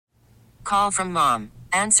Call from mom.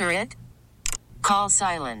 Answer it. Call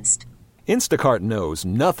silenced. Instacart knows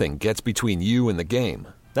nothing gets between you and the game.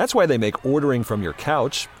 That's why they make ordering from your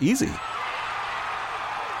couch easy.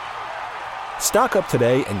 Stock up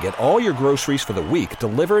today and get all your groceries for the week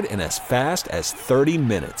delivered in as fast as 30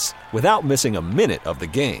 minutes without missing a minute of the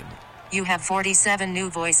game. You have 47 new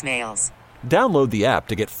voicemails. Download the app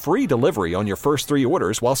to get free delivery on your first 3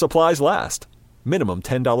 orders while supplies last. Minimum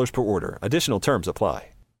 $10 per order. Additional terms apply.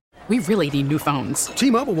 We really need new phones.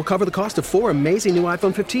 T-Mobile will cover the cost of 4 amazing new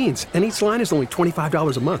iPhone 15s, and each line is only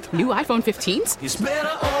 $25 a month. New iPhone 15s? It's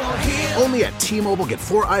better over here. Only at T-Mobile, get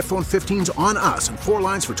 4 iPhone 15s on us and 4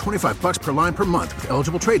 lines for $25 per line per month with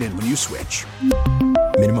eligible trade-in when you switch.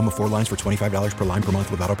 Minimum of 4 lines for $25 per line per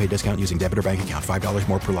month with autopay discount using debit or bank account. $5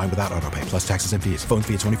 more per line without autopay, plus taxes and fees. Phone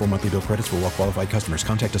fee at 24 monthly bill credits for well-qualified customers.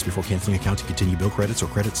 Contact us before canceling account to continue bill credits or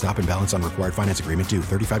credit stop and balance on required finance agreement due.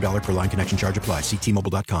 $35 per line connection charge applies. See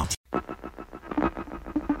T-Mobile.com.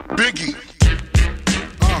 Biggie.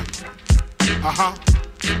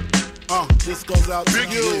 This goes out to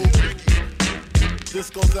you.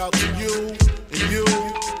 This goes out to you and you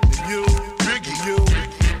and you. Biggie. You.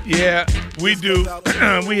 Yeah, we do.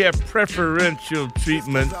 We have preferential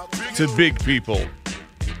treatment to big people.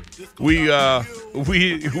 We like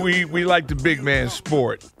the big man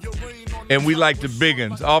sport, and we like the big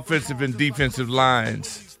uns, offensive and defensive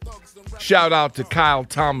lines. Shout out to Kyle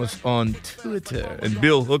Thomas on Twitter and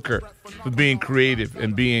Bill Hooker for being creative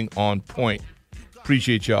and being on point.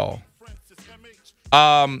 Appreciate y'all.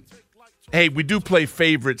 Hey, we do play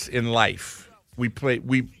favorites in life. We play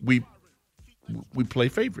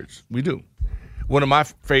favorites. We do. One of my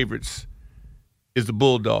favorites is the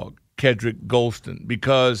Bulldog, Kedric Golston,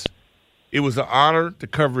 because it was an honor to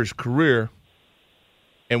cover his career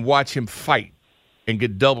and watch him fight and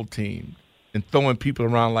get double teamed and throwing people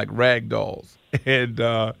around like rag dolls and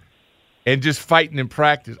just fighting in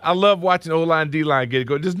practice. I love watching O-line, D-line get it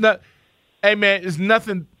going. Hey, man, there's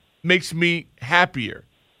nothing makes me happier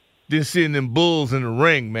than seeing them bulls in the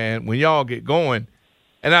ring, man, when y'all get going.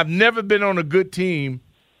 And I've never been on a good team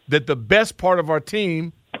that the best part of our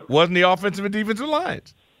team wasn't the offensive and defensive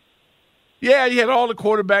lines. Yeah, you had all the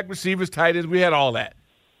quarterback, receivers, tight ends. We had all that.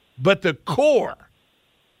 But the core,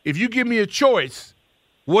 if you give me a choice,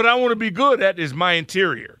 what I want to be good at is my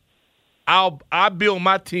interior. I build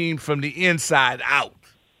my team from the inside out.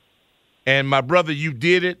 And my brother, you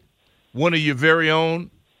did it. One of your very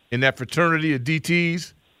own in that fraternity of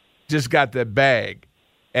DTs just got that bag.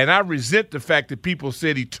 And I resent the fact that people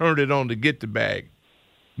said he turned it on to get the bag.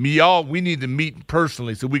 We need to meet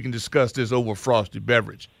personally so we can discuss this over a frosty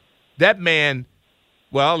beverage. That man,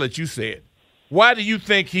 well, I'll let you say it. Why do you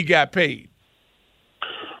think he got paid?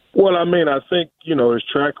 Well, I mean, I think, his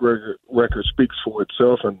track record speaks for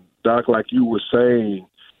itself. And, Doc, like you were saying,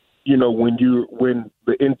 when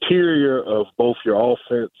the interior of both your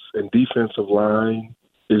offense and defensive line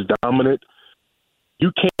is dominant,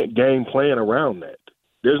 you can't game plan around that.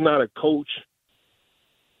 There's not a coach,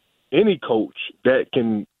 any coach, that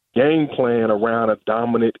can game plan around a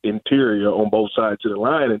dominant interior on both sides of the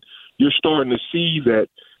line. And you're starting to see that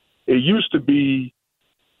it used to be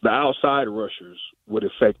the outside rushers would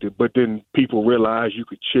affect it, but then people realized you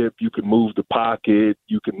could chip, you could move the pocket,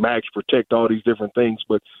 you could max protect, all these different things,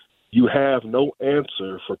 but you have no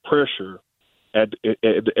answer for pressure at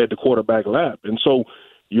the quarterback lap. And so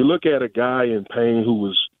you look at a guy in Payne who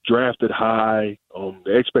was drafted high,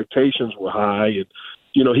 the expectations were high, and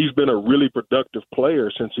he's been a really productive player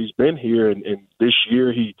since he's been here, and this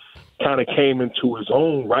year he kind of came into his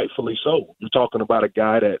own, rightfully so. You're talking about a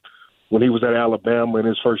guy that when he was at Alabama in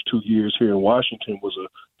his first 2 years here in Washington was a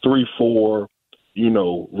 3-4,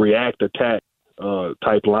 react attack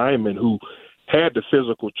type lineman who had the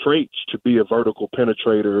physical traits to be a vertical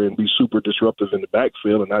penetrator and be super disruptive in the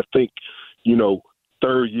backfield. And I think,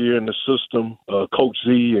 third year in the system, Coach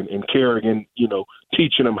Z and Kerrigan,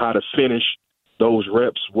 teaching him how to finish those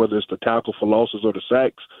reps, whether it's the tackle for losses or the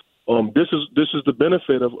sacks. This is the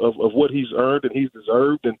benefit of what he's earned and he's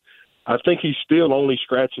deserved. And I think he's still only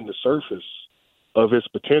scratching the surface of his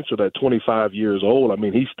potential at 25 years old. I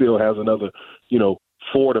mean, he still has another,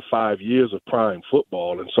 4 to 5 years of prime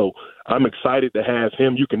football. And so I'm excited to have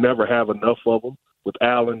him. You can never have enough of them with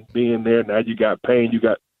Allen being there. Now you got Payne, you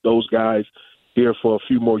got those guys here for a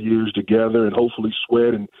few more years together, and hopefully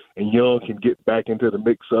Sweat and Young can get back into the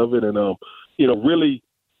mix of it and, really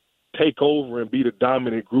take over and be the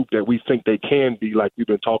dominant group that we think they can be, like we've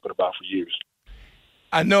been talking about for years.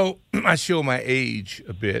 I know I show my age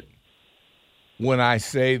a bit when I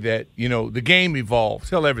say that, the game evolves.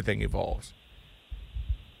 Hell, everything evolves.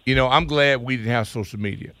 I'm glad we didn't have social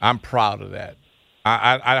media. I'm proud of that.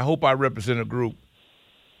 I hope I represent a group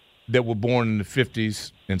that were born in the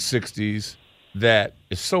 50s and 60s that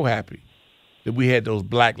is so happy that we had those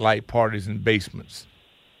black light parties in basements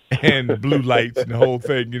and the blue lights and the whole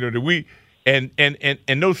thing, that we and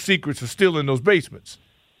those secrets are still in those basements.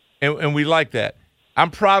 And we like that.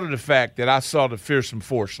 I'm proud of the fact that I saw the Fearsome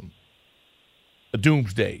Foursome, a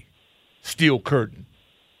Doomsday, Steel Curtain,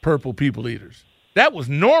 Purple People Eaters. That was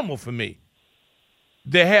normal for me.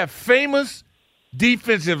 They have famous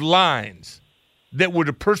defensive lines that were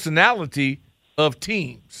the personality of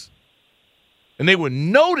teams. And they were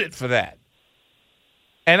noted for that.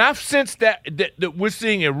 And I've sensed that we're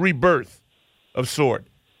seeing a rebirth of sort,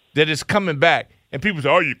 that is coming back. And people say,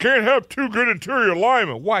 oh, you can't have two good interior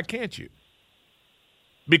linemen. Why can't you?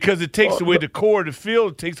 Because it takes away the core of the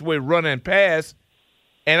field. It takes away run and pass.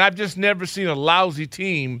 And I've just never seen a lousy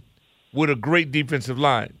team with a great defensive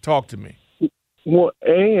line. Talk to me. Well,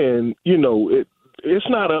 and, it's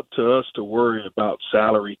not up to us to worry about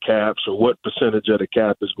salary caps or what percentage of the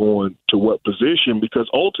cap is going to what position, because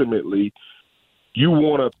ultimately you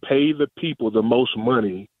want to pay the people the most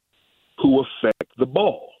money who affect the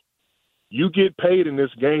ball. You get paid in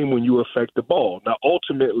this game when you affect the ball. Now,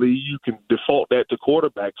 ultimately, you can default that to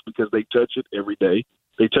quarterbacks because they touch it every day.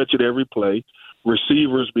 They touch it every play.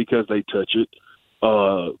 Receivers because they touch it.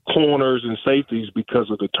 Corners and safeties because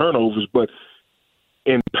of the turnovers. But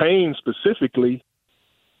in Payne specifically,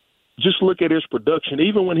 just look at his production.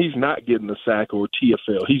 Even when he's not getting the sack or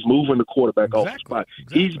TFL, he's moving the quarterback off the spot.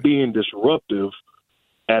 Exactly. He's being disruptive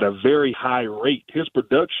at a very high rate. His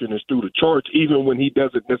production is through the charts, even when he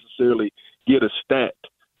doesn't necessarily get a stat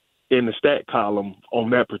in the stat column on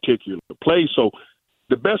that particular play. So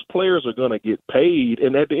the best players are going to get paid.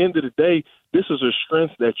 And at the end of the day, this is a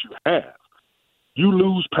strength that you have. You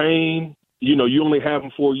lose Payne, you only have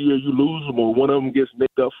them for a year, you lose them, or one of them gets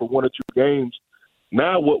nicked up for 1 or 2 games.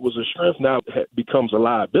 Now what was a strength now becomes a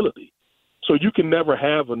liability. So you can never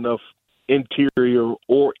have enough interior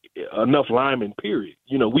or enough linemen, period.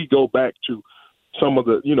 We go back to some of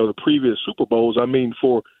the, the previous Super Bowls. I mean,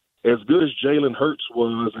 for as good as Jalen Hurts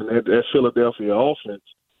was and that Philadelphia offense,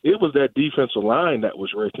 it was that defensive line that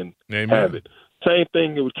was wreaking havoc. Same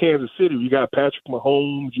thing with Kansas City. You got Patrick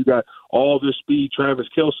Mahomes. You got all this speed, Travis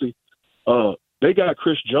Kelce. They got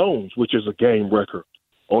Chris Jones, which is a game wrecker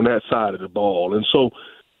on that side of the ball. And so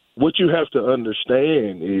what you have to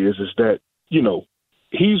understand is that,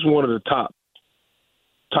 he's one of the top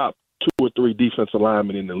 2 or 3 defensive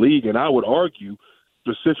linemen in the league. And I would argue,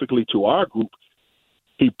 specifically to our group,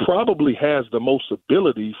 he probably has the most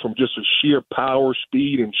ability from just a sheer power,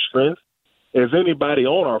 speed, and strength as anybody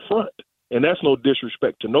on our front. And that's no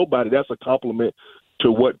disrespect to nobody. That's a compliment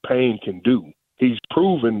to what Payne can do. He's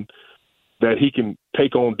proven that he can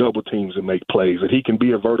take on double teams and make plays, that he can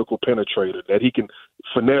be a vertical penetrator, that he can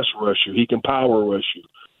finesse rush you, he can power rush you,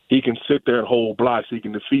 he can sit there and hold blocks, he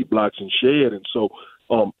can defeat blocks and shed. And so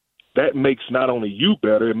that makes not only you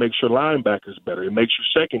better, it makes your linebackers better, it makes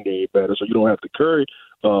your secondary better, so you don't have to carry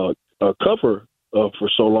a cover for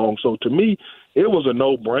so long. So to me, it was a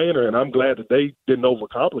no-brainer, and I'm glad that they didn't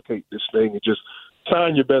overcomplicate this thing and just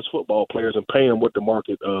sign your best football players and pay them what the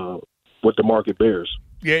market bears.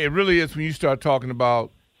 Yeah, it really is when you start talking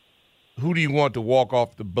about who do you want to walk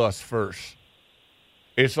off the bus first.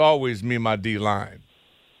 It's always me and my D-line.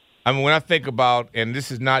 I mean, when I think about, and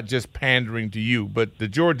this is not just pandering to you, but the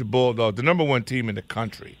Georgia Bulldogs, the number 1 team in the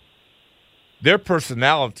country, their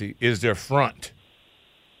personality is their front.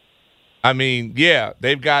 I mean, yeah,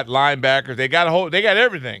 they've got linebackers, they got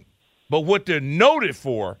everything. But what they're noted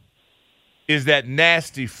for is that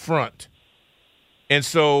nasty front. And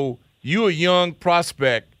so you a young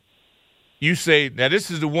prospect, you say, now this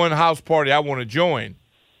is the one house party I want to join,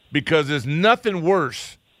 because there's nothing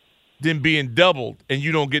worse than being doubled and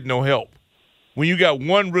you don't get no help. When you got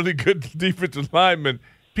one really good defensive lineman,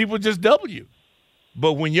 people just double you.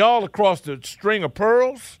 But when y'all across the string of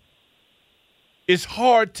pearls, it's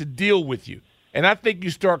hard to deal with you. And I think you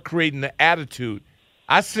start creating the attitude.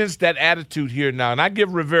 I sense that attitude here now, and I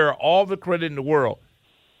give Rivera all the credit in the world.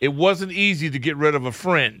 It wasn't easy to get rid of a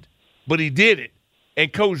friend, but he did it.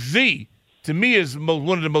 And Coach Z, to me, is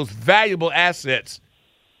one of the most valuable assets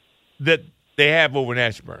that they have over in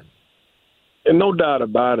Ashburn. And no doubt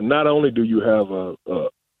about it, not only do you have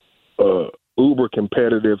a uber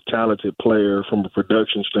competitive, talented player from a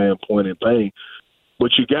production standpoint in Payne,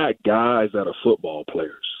 but you got guys that are football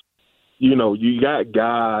players. You got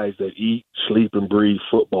guys that eat, sleep, and breathe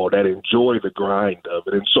football, that enjoy the grind of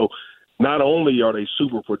it. And so not only are they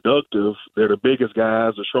super productive, they're the biggest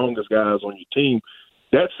guys, the strongest guys on your team.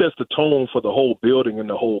 That sets the tone for the whole building and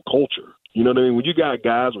the whole culture. You know what I mean? When you got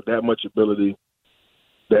guys with that much ability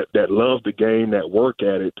that love the game, that work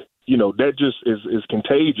at it, you know, that just is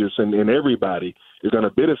contagious, and everybody is going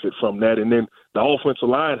to benefit from that. And then the offensive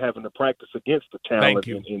line having to practice against the talent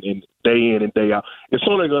and day in and day out, it's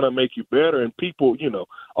only going to make you better. And people, you know,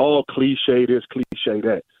 all cliche this, cliche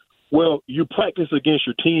that. Well, you practice against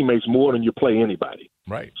your teammates more than you play anybody.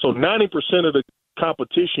 Right. So 90% of the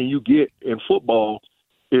competition you get in football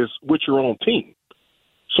is with your own team.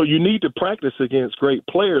 So you need to practice against great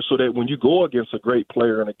players so that when you go against a great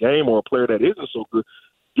player in a game or a player that isn't so good,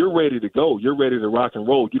 you're ready to go. You're ready to rock and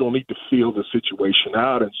roll. You don't need to feel the situation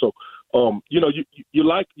out. And so, you know, you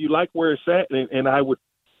like where it's at. And I would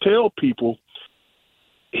tell people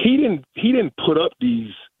he didn't put up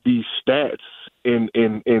these stats in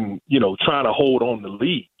you know, trying to hold on to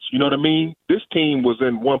leads. You know what I mean? This team was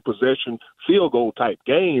in one possession field goal type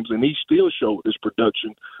games, and he still showed this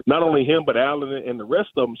production. Not only him, but Allen and the rest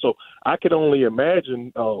of them. So I could only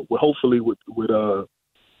imagine, hopefully with the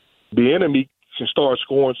enemy can start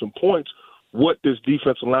scoring some points, what this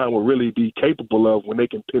defensive line will really be capable of when they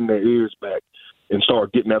can pin their ears back and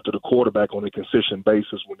start getting after the quarterback on a consistent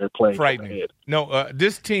basis when they're playing. Frightening. No,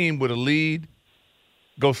 this team with a lead,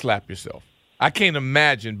 go slap yourself. I can't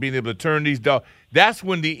imagine being able to turn these dogs. That's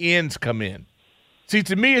when the ends come in. See,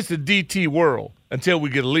 to me, it's the DT world until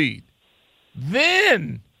we get a lead.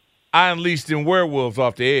 Then I unleash them werewolves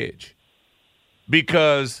off the edge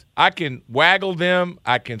because I can waggle them,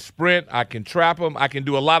 I can sprint, I can trap them, I can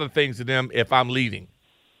do a lot of things to them if I'm leading.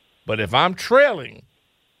 But if I'm trailing,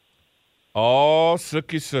 oh,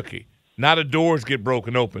 sookie. Now the doors get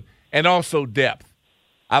broken open. And also depth.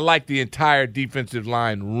 I like the entire defensive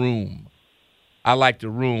line room. I like the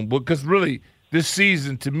room because really this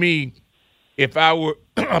season to me, if I were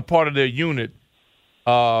a part of their unit,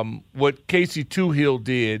 what Casey Toohill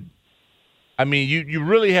did, I mean, you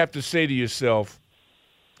really have to say to yourself,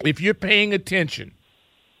 if you're paying attention,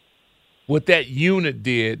 what that unit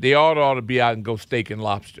did, they ought to be out and go steak and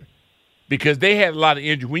lobster because they had a lot of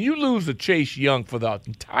injury. When you lose a Chase Young for the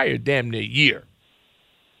entire damn near year,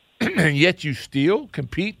 and yet you still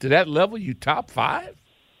compete to that level, you top 5?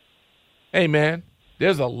 Hey, man,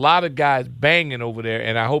 there's a lot of guys banging over there,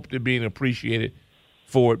 and I hope they're being appreciated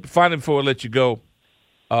for it. Finally, before I let you go,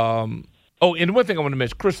 and one thing I want to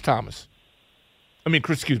mention, Chris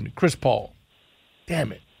Paul.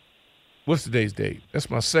 Damn it. What's today's date? That's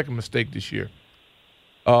my second mistake this year.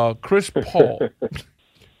 Chris Paul.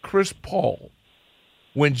 Chris Paul.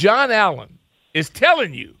 When John Allen is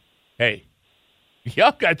telling you, hey,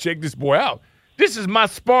 y'all got to check this boy out. This is my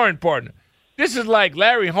sparring partner. This is like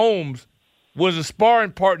Larry Holmes was a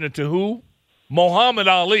sparring partner to who? Muhammad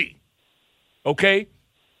Ali. Okay?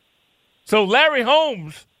 So Larry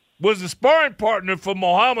Holmes was a sparring partner for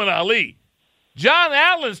Muhammad Ali. John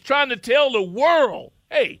Allen's trying to tell the world,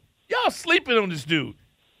 hey, y'all sleeping on this dude.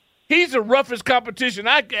 He's the roughest competition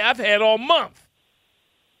I've had all month.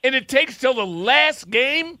 And it takes till the last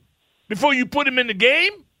game before you put him in the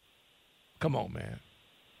game? Come on, man.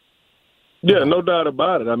 Yeah, no doubt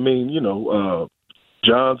about it. I mean, you know,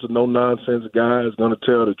 John's a no-nonsense guy, is going to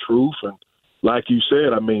tell the truth. And like you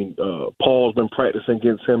said, I mean, Paul's been practicing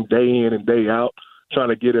against him day in and day out, trying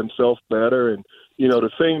to get himself better. And, you know, the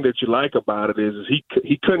thing that you like about it is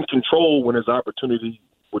he couldn't control when his opportunity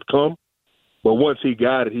would come. But once he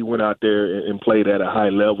got it, he went out there and played at a high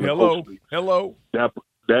level. Hello.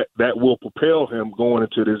 That will propel him going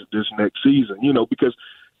into this next season, you know, because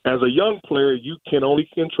as a young player, you can only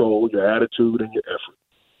control your attitude and your effort.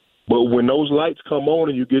 But when those lights come on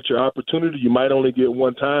and you get your opportunity, you might only get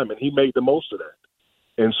one time, and he made the most of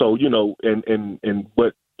that. And so, you know,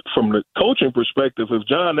 but from the coaching perspective, if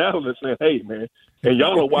John Allen is saying, hey, man, and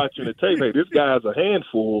y'all are watching the tape, hey, this guy's a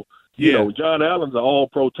handful, you know, John Allen's an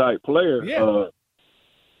all-pro type player.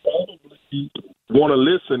 Want to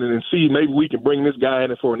listen and see maybe we can bring this guy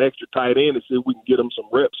in for an extra tight end and see if we can get him some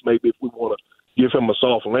reps, maybe if we want to give him a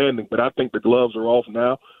soft landing. But I think the gloves are off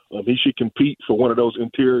now. He should compete for one of those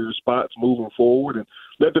interior spots moving forward and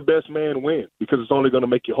let the best man win because it's only going to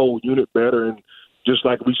make your whole unit better. And just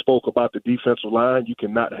like we spoke about the defensive line, you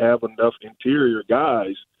cannot have enough interior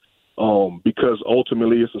guys because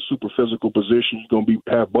ultimately it's a super physical position. You're going to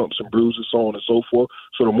have bumps and bruises, so on and so forth.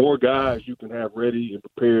 So the more guys you can have ready and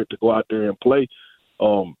prepared to go out there and play,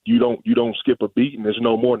 you don't skip a beat and there's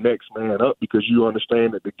no more next man up because you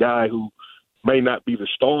understand that the guy who may not be the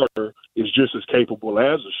starter is just as capable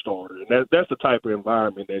as a starter. And that's the type of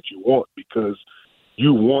environment that you want because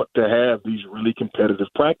you want to have these really competitive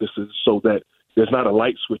practices so that there's not a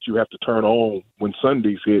light switch you have to turn on when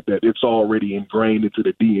Sundays hit, that it's already ingrained into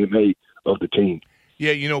the DNA of the team.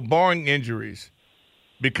 Yeah, you know, barring injuries,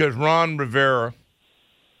 because Ron Rivera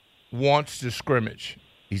wants to scrimmage.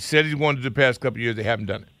 He said he wanted the past couple of years. They haven't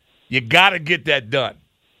done it. You got to get that done.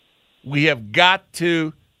 We have got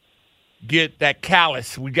to get that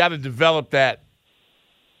callus. We got to develop that,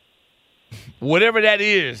 whatever that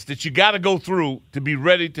is, that you got to go through to be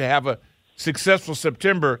ready to have a successful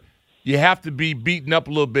September. You have to be beaten up a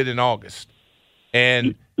little bit in August.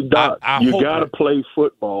 And Doc, you got to that, play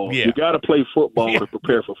football. Yeah. You got to play football to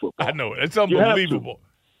prepare for football. I know. It's unbelievable.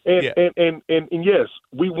 And yes,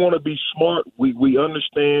 we want to be smart. We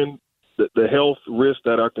understand the health risks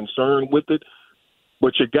that are concerned with it,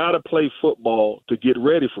 but you got to play football to get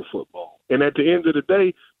ready for football. And at the end of the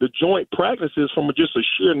day, the joint practices from just a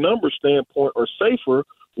sheer number standpoint are safer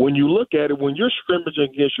when you look at it. When you're scrimmaging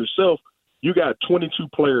against yourself, you got 22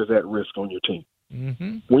 players at risk on your team.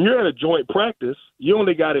 Mm-hmm. When you're at a joint practice, you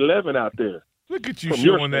only got 11 out there. Look at you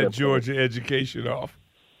showing that Georgia education off.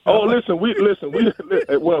 Oh, listen.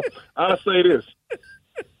 Well, I'll say this: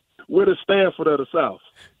 we're the Stanford of the South.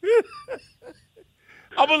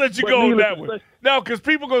 I'm gonna let you go on that one. No, because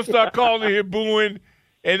people gonna start calling here booing,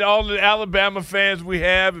 and all the Alabama fans we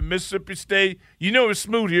have in Mississippi State. You know, it's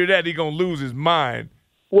Smoot here that he gonna lose his mind.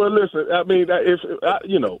 Well, listen. I mean,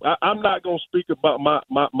 I'm not gonna speak about my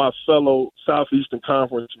fellow Southeastern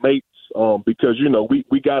Conference mates, because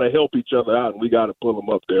we got to help each other out and we got to pull them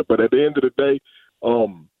up there. But at the end of the day,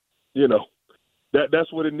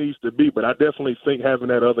 that's what it needs to be. But I definitely think having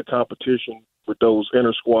that other competition with those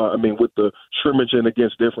inter squad, with the scrimmaging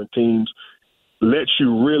against different teams, lets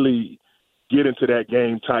you really get into that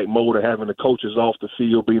game type mode of having the coaches off the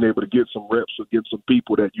field, being able to get some reps against some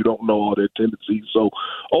people that you don't know all their tendencies. So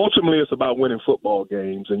ultimately it's about winning football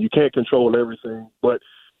games, and you can't control everything, but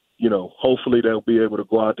hopefully they'll be able to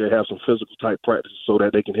go out there and have some physical type practice so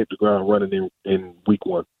that they can hit the ground running in week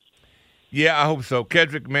one. Yeah, I hope so.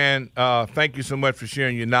 Kedric, man, thank you so much for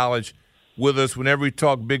sharing your knowledge with us. Whenever we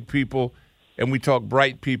talk big people and we talk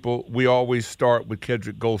bright people, we always start with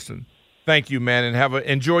Kedric Golston. Thank you, man, and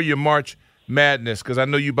enjoy your March Madness, because I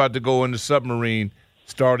know you're about to go in the submarine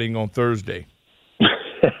starting on Thursday.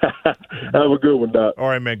 Have a good one, Doc. All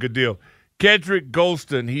right, man, good deal. Kedric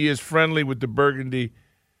Golston, he is friendly with the Burgundy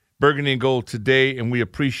and Gold today, and we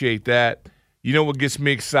appreciate that. You know what gets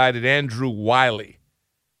me excited? Andrew Wiley,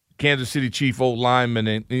 Kansas City Chief old lineman,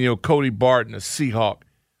 and Cody Barton, a Seahawk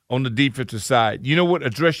on the defensive side. You know what?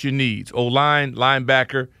 Address your needs. O-line,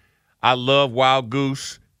 linebacker. I love Wild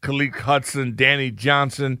Goose, Khalil Hudson, Danny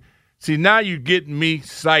Johnson. See, now you're getting me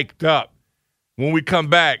psyched up. When we come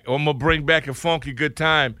back, I'm going to bring back a funky good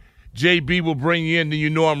time. JB will bring you in, then you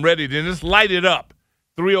know I'm ready. Then let's light it up.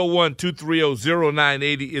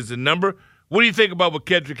 301-230-0980 is the number. What do you think about what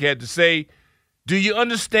Kedric had to say? Do you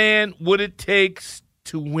understand what it takes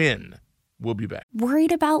to win? We'll be back.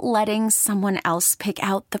 Worried about letting someone else pick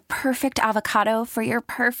out the perfect avocado for your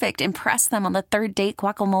perfect impress them on the third date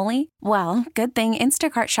guacamole? Well, good thing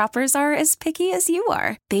Instacart shoppers are as picky as you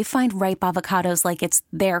are. They find ripe avocados like it's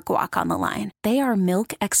their guac on the line. They are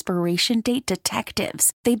milk expiration date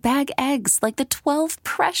detectives. They bag eggs like the 12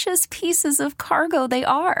 precious pieces of cargo they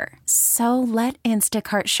are. So let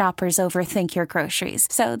Instacart shoppers overthink your groceries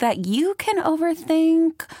so that you can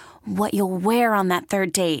overthink what you'll wear on that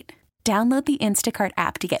third date. Download the Instacart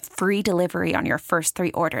app to get free delivery on your first 3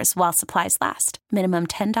 orders while supplies last. Minimum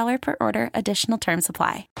 $10 per order. Additional terms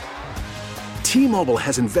apply. T-Mobile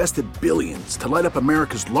has invested billions to light up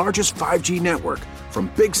America's largest 5G network,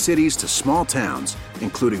 from big cities to small towns,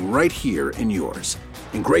 including right here in yours.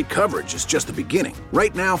 And great coverage is just the beginning.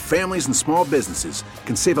 Right now, families and small businesses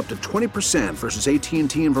can save up to 20% versus AT&T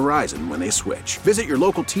and Verizon when they switch. Visit your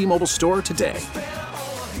local T-Mobile store today.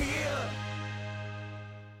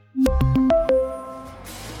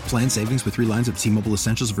 Plan savings with 3 lines of T-Mobile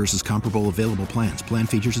Essentials versus comparable available plans. Plan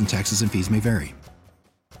features and taxes and fees may vary.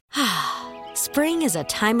 Spring is a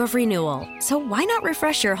time of renewal, so why not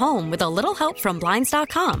refresh your home with a little help from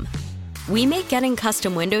Blinds.com? We make getting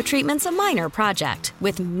custom window treatments a minor project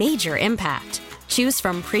with major impact. Choose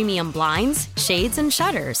from premium blinds, shades, and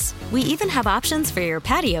shutters. We even have options for your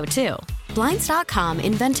patio, too. Blinds.com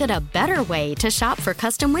invented a better way to shop for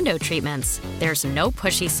custom window treatments. There's no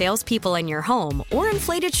pushy salespeople in your home or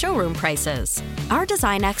inflated showroom prices. Our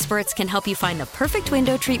design experts can help you find the perfect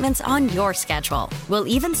window treatments on your schedule. We'll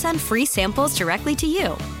even send free samples directly to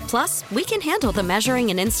you. Plus, we can handle the measuring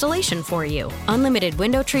and installation for you. Unlimited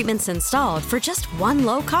window treatments installed for just one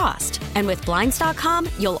low cost. And with Blinds.com,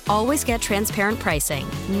 you'll always get transparent pricing.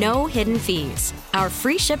 No hidden fees. Our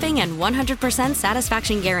free shipping and 100%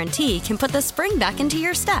 satisfaction guarantee can put the spring back into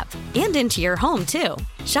your step and into your home, too.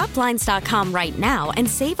 Shop Blinds.com right now and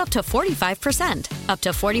save up to 45%. Up to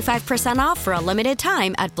 45% off for a limited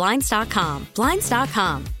time at Blinds.com.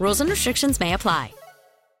 Blinds.com. Rules and restrictions may apply.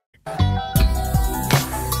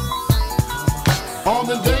 Armed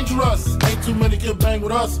and dangerous. Ain't too many can bang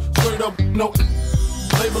with us. Straight up, no.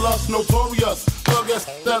 Label us notorious. Thug ass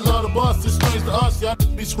that love the bus. It's strange to us. Y'all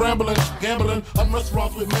be scrambling, gambling. I'm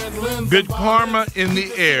restaurants with mandolins. Good karma in the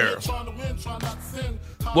air.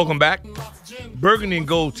 Welcome back. Burgundy and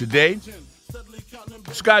Gold today.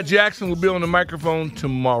 Scott Jackson will be on the microphone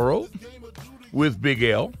tomorrow with Big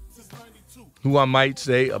L, who I must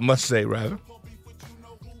say.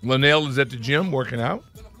 Linnell is at the gym working out.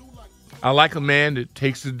 I like a man that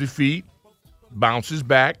takes the defeat, bounces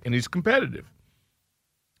back, and he's competitive.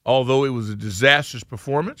 Although it was a disastrous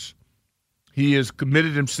performance, he has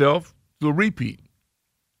committed himself to a repeat.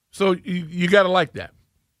 So you got to like that.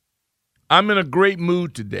 I'm in a great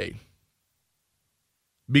mood today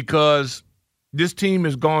because this team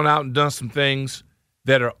has gone out and done some things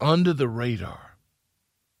that are under the radar.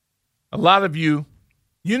 A lot of you're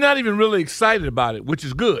not even really excited about it, which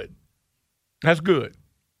is good. That's good.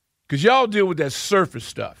 Because y'all deal with that surface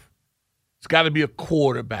stuff. It's got to be a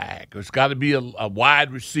quarterback or it's got to be a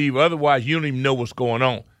wide receiver. Otherwise, you don't even know what's going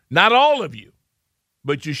on. Not all of you,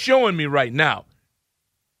 but you're showing me right now.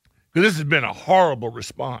 Because this has been a horrible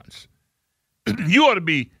response. You ought to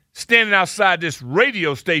be standing outside this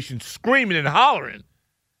radio station screaming and hollering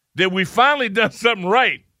that we finally done something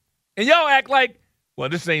right. And y'all act like, well,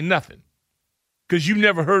 this ain't nothing. Because you've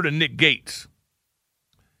never heard of Nick Gates,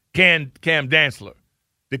 Cam Dantzler,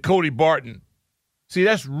 the Cody Barton. See,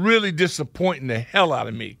 that's really disappointing the hell out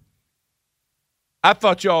of me. I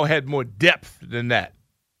thought y'all had more depth than that.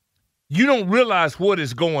 You don't realize what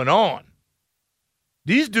is going on.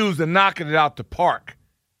 These dudes are knocking it out the park.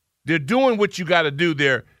 They're doing what you got to do.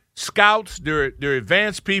 They're scouts. They're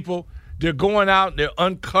advanced people. They're going out and they're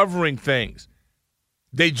uncovering things.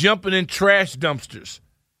 They jumping in trash dumpsters,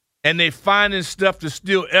 and they finding stuff that's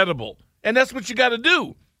still edible. And that's what you got to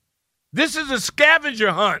do. This is a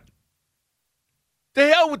scavenger hunt. The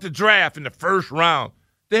hell with the draft in the first round.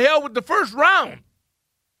 The hell with the first round.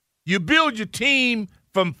 You build your team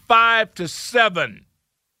from 5 to 7.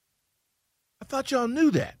 I thought y'all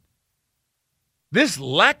knew that. This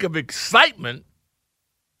lack of excitement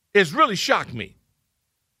has really shocked me.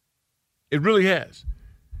 It really has.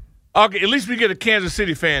 Okay, at least we get a Kansas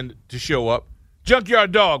City fan to show up.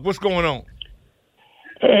 Junkyard Dog, what's going on?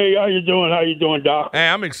 Hey, how you doing? How you doing, Doc? Hey,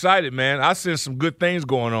 I'm excited, man. I sense some good things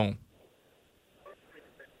going on.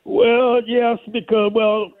 Well, yes,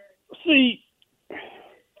 because see,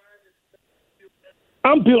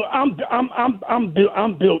 I'm built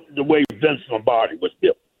the way Vince Lombardi was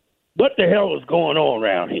built. What the hell is going on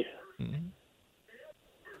around here? Mm-hmm.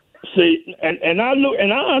 See, and I look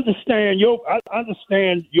and I understand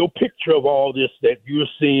your picture of all this that you're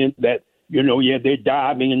seeing. That they're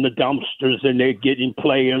diving in the dumpsters and they're getting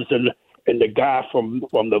players and the guy from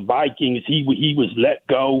the Vikings he was let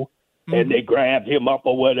go and they grabbed him up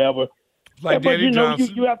or whatever. Like Danny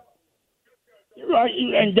Johnson. You have right,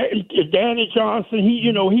 and Danny Johnson.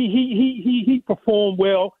 He performed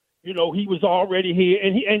well. He was already here,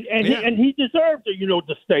 and he deserved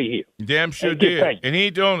to stay here. Damn sure did. And he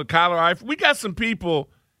ain't doing the collar eye. We got some people.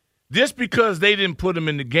 Just because they didn't put him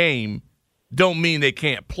in the game, don't mean they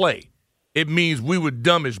can't play. It means we were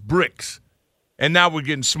dumb as bricks, and now we're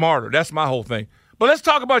getting smarter. That's my whole thing. But let's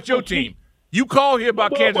talk about your team. You call here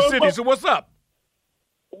about Kansas City, so what's up?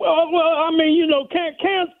 Well, I mean, can't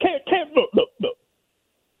look.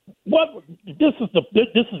 What this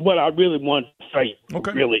is what I really want to say.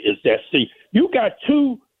 Okay. Really is that you got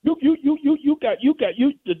two. The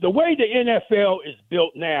way the NFL is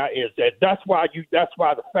built now is that's why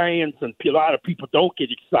the fans and a lot of people don't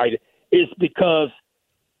get excited is because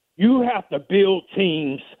you have to build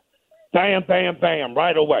teams. Bam, bam, bam,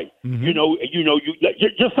 right away. Mm-hmm. You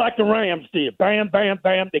just like the Rams did. Bam, bam,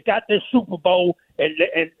 bam. They got their Super Bowl, and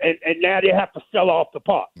now they have to sell off the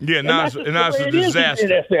park. Yeah, now it's a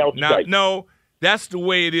disaster. No, that's the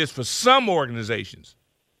way it is for some organizations.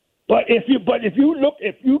 But if you look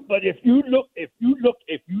at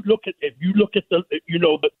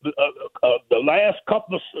the last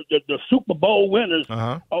couple of the Super Bowl winners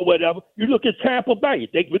or whatever, you look at Tampa Bay.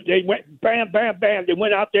 They went bam, bam, bam. They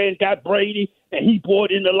went out there and got Brady, and he brought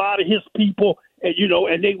in a lot of his people, and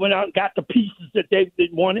and they went out and got the pieces that they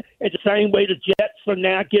wanted. And the same way the Jets are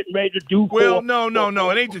now getting ready to do. Well, no,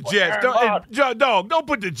 it ain't the Jets. Don't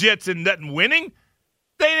put the Jets in nothing winning.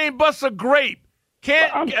 They ain't bust a grape.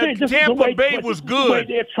 Tampa Bay was good.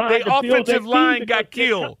 The offensive line got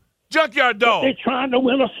killed. Junkyard Dog. They're trying to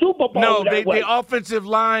win a Super Bowl. No, the offensive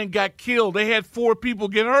line got killed. They had 4 people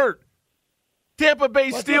get hurt. Tampa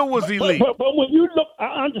Bay still was elite. But when you look,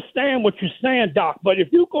 I understand what you're saying, Doc. But if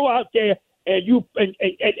you go out there and you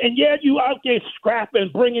you out there scrapping,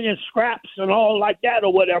 bringing in scraps and all like that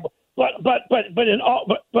or whatever. But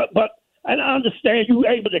and I understand you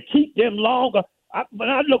able to keep them longer. When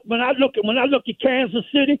I look at Kansas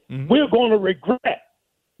City, we're going to regret.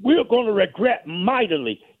 We're going to regret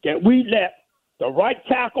mightily that we let the right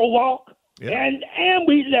tackle walk, and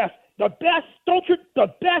we left the best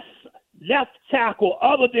left tackle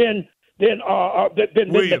other than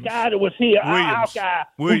the guy that was here, our guy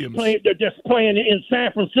Williams, that's playing in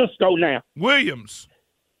San Francisco now. Williams.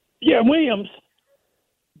 Yeah, Williams.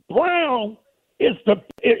 Brown is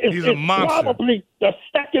probably the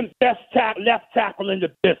second best left tackle in the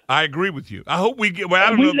business. I agree with you. I hope we get. Well, I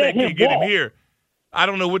don't know if they can get him here. I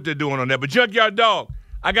don't know what they're doing on that. But Junkyard Dog,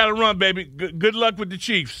 I got to run, baby. Good luck with the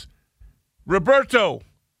Chiefs. Roberto,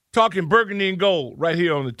 talking burgundy and gold right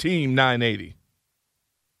here on the Team 980.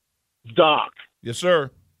 Doc. Yes, sir.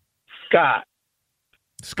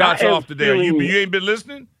 Scott's off today. You ain't been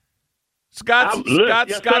listening? Scott's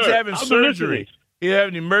having surgery. He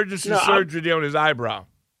having emergency surgery on his eyebrow.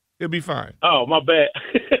 He'll be fine. Oh, my bad.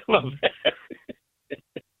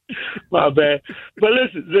 My bad. But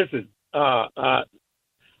listen.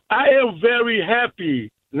 I am very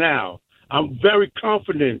happy now. I'm very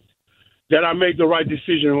confident that I made the right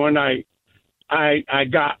decision when I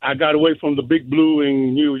got away from the Big Blue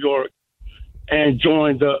in New York and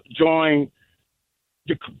joined the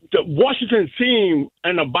Washington team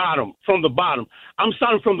from the bottom. I'm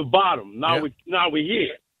starting from the bottom. Now we're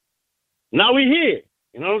here. Now we're here.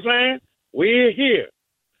 You know what I'm saying? We're here.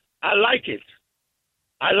 I like it.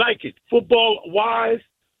 Football wise,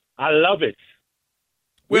 I love it.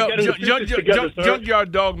 Well,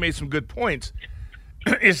 Junkyard Dog made some good points.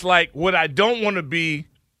 It's like what I don't want to be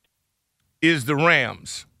is the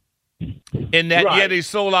Rams. In that, they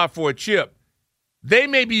sold out for a chip. They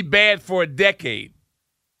may be bad for a decade.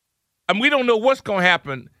 And we don't know what's going to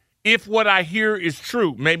happen if what I hear is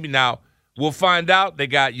true. Maybe now we'll find out. They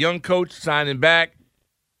got young coach signing back.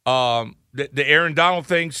 The Aaron Donald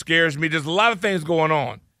thing scares me. There's a lot of things going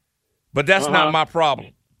on. But that's not my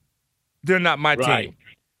problem. They're not my team.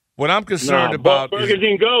 What I'm concerned about is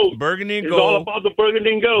Burgundy and Gold. It's all about the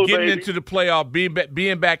Burgundy and Gold, getting baby. into the playoff,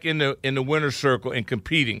 being back in the winner's circle and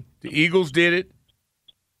competing. The Eagles did it.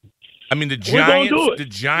 I mean, the Giants just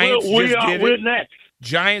did it. We're next.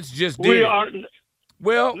 Giants just did it.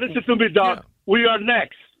 Well, listen to me, Doc. Yeah. We are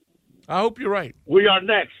next. I hope you're right. We are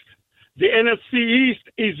next. The NFC East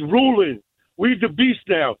is ruling. We the beast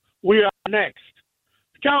now. We are next.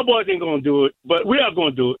 The Cowboys ain't going to do it, but we are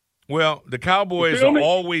going to do it. Well, the Cowboys are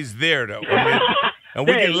always there, though. I mean, and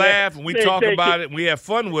we can laugh and we talk about it and we have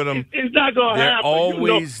fun with them. It's not going to happen. They're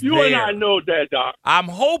always there. You and I know that, Doc. I'm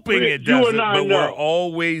hoping it doesn't, but we're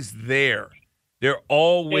always there. They're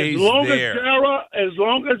always there. As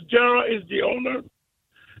long as Gerald is the owner,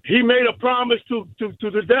 he made a promise to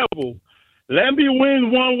the devil. Let me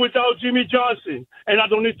win one without Jimmy Johnson, and I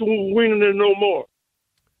don't need to win it no more.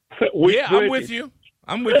 I'm with you.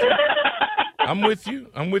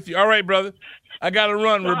 I'm with you. All right, brother. I got to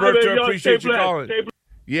run, Roberto. I appreciate you calling.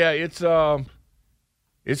 Yeah, it's going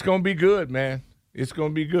to be good, man. It's going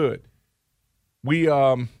to be good. We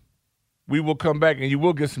will come back, and you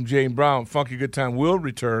will get some James Brown. Funky Good Time will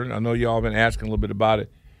return. I know y'all been asking a little bit about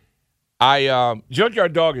it.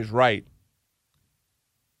 Junkyard Dog is right.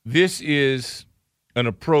 This is an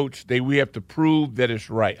approach that we have to prove that it's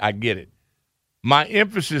right. I get it. My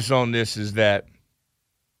emphasis on this is that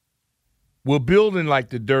we're building like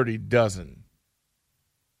the Dirty Dozen.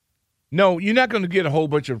 No, you're not going to get a whole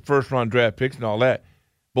bunch of first-round draft picks and all that.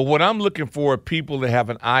 But what I'm looking for are people that have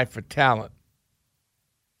an eye for talent.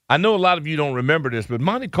 I know a lot of you don't remember this, but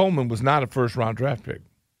Monty Coleman was not a first-round draft pick.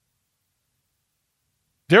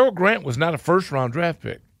 Darryl Grant was not a first-round draft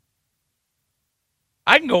pick.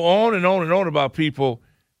 I can go on and on and on about people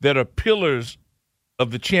that are pillars of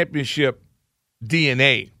the championship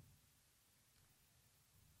DNA.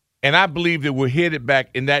 And I believe that we're headed back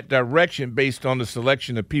in that direction based on the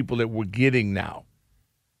selection of people that we're getting now.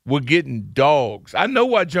 We're getting dogs. I know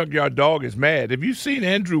why Junkyard Dog is mad. Have you seen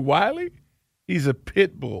Andrew Wiley? He's a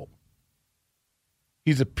pit bull.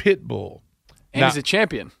 He's a pit bull. And he's a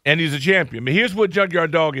champion. And he's a champion. But here's what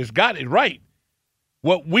Junkyard Dog has got it right.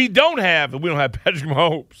 What we don't have, and we don't have Patrick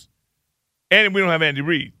Mahomes, and we don't have Andy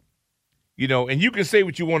Reid. You know, and you can say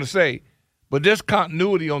what you want to say, but there's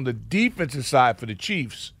continuity on the defensive side for the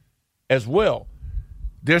Chiefs as well.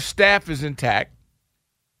 Their staff is intact.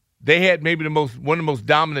 They had maybe one of the most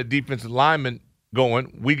dominant defensive linemen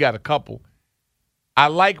going. We got a couple. I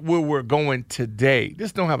like where we're going today.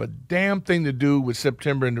 This don't have a damn thing to do with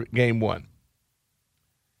September in game one.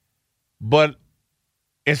 But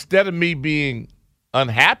instead of me being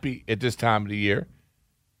unhappy at this time of the year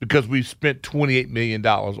because we've spent $28 million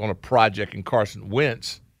on a project in Carson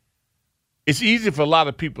Wentz, it's easy for a lot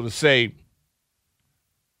of people to say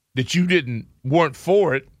that you weren't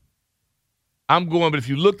for it. I'm going, but if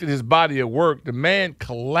you looked at his body of work, the man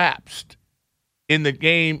collapsed in the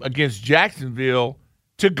game against Jacksonville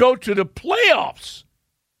to go to the playoffs.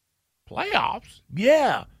 Playoffs?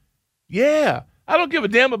 Yeah. I don't give a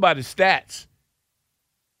damn about his stats.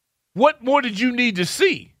 What more did you need to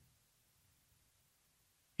see?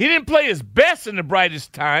 He didn't play his best in the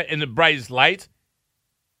brightest time, in the brightest lights.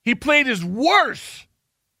 He played his worst.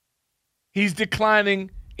 He's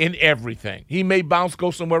declining in everything. He may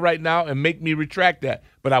go somewhere right now and make me retract that,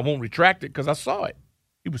 but I won't retract it because I saw it.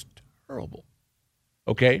 He was terrible.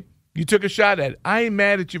 Okay? You took a shot at it. I ain't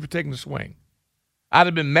mad at you for taking the swing. I'd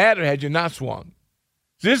have been madder had you not swung.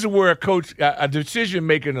 This is where a coach, a decision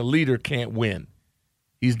maker and a leader can't win.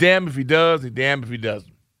 He's damned if he does, he's damned if he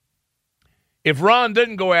doesn't. If Ron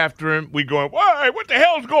doesn't go after him, we go, "Why? What the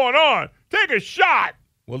hell's going on? Take a shot."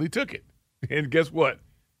 Well, he took it. And guess what?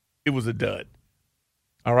 It was a dud.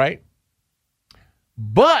 All right?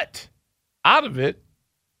 But out of it,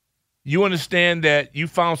 you understand that you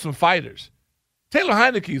found some fighters. Taylor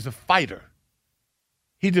Heineke is a fighter.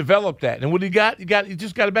 He developed that. And what he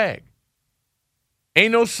just got a bag.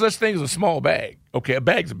 Ain't no such thing as a small bag. Okay, a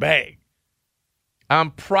bag's a bag.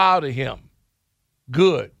 I'm proud of him.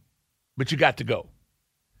 Good. But you got to go.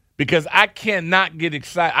 Because I cannot get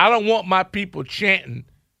excited. I don't want my people chanting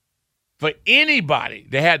for anybody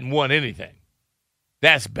that hadn't won anything.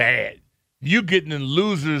 That's bad. You getting in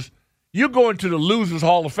losers. You're going to the Losers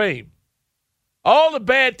Hall of Fame. All the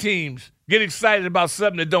bad teams get excited about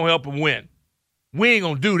something that don't help them win. We ain't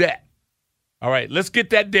going to do that. All right, let's get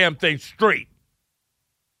that damn thing straight.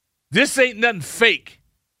 This ain't nothing fake.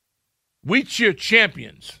 We cheer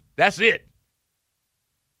champions. That's it.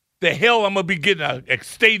 The hell I'm going to be getting a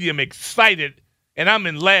stadium excited and I'm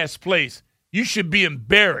in last place. You should be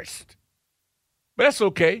embarrassed. But that's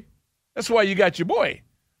okay. That's why you got your boy.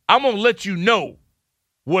 I'm going to let you know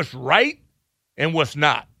what's right and what's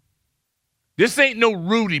not. This ain't no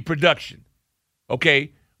Rudy production,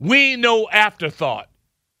 okay? We ain't no afterthought.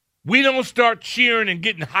 We don't start cheering and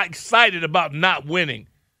getting excited about not winning.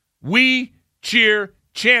 We cheer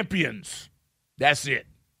champions. That's it.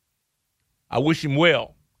 I wish him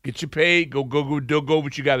well. Get you paid. Go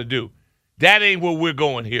what you got to do. That ain't where we're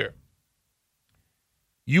going here.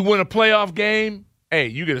 You win a playoff game, hey,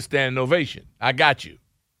 you get a standing ovation. I got you.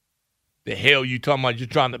 The hell you talking about? You're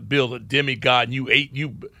trying to build a demigod and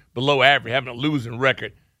you below average, having a losing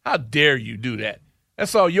record. How dare you do that?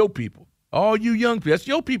 That's all your people. All you young people. That's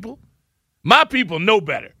your people. My people know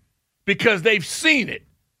better because they've seen it.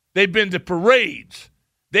 They've been to parades.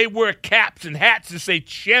 They wear caps and hats that say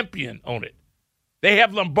champion on it. They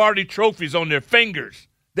have Lombardi trophies on their fingers.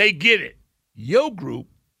 They get it. Your group,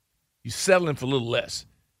 you're settling for a little less.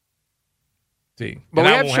 See, but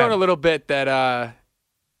we have shown a little bit that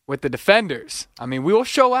with the defenders, I mean, we will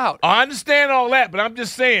show out. I understand all that, but I'm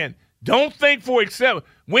just saying, don't think for exception.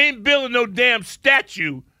 We ain't building no damn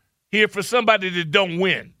statue here for somebody that don't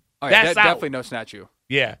win. Oh, yeah, that's definitely no statue.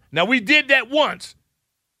 Yeah. Now, we did that once.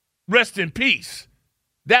 Rest in peace.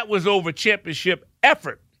 That was over championship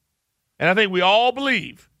effort. And I think we all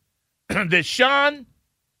believe that Sean,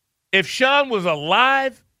 if Sean was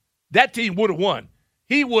alive, that team would have won.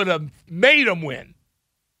 He would have made them win.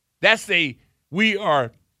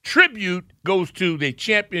 Tribute goes to the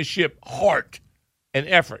championship heart and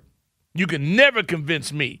effort. You can never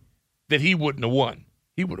convince me that he wouldn't have won.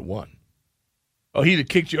 He would have won. Or he'd have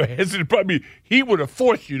kicked your ass. He would have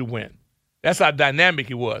forced you to win. That's how dynamic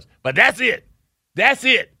he was. But that's it. That's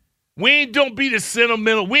it. Don't be the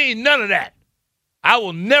sentimental. We ain't none of that. I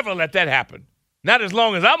will never let that happen. Not as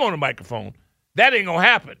long as I'm on the microphone. That ain't going to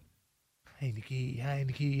happen.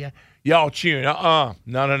 Heineke. Y'all cheering.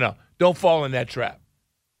 No. Don't fall in that trap.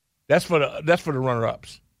 That's for the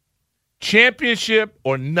runner-ups. Championship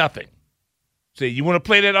or nothing. Say, you want to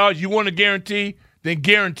play that odds, you want to guarantee, then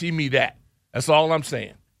guarantee me that. That's all I'm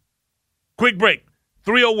saying. Quick break.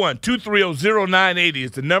 301-230-0980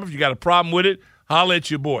 is the number. If you got a problem with it, holler at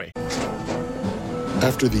your boy.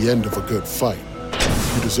 After the end of a good fight,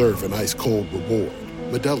 you deserve an ice-cold reward.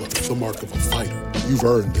 Modelo is the mark of a fighter. You've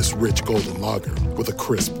earned this rich golden lager with a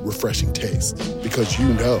crisp, refreshing taste. Because you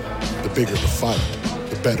know, the bigger the fight,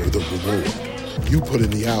 the better the reward. You put in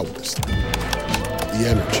the hours, the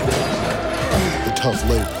energy, the tough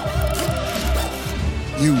labor.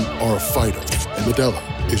 You are a fighter, and Modelo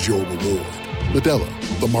is your reward. Modelo,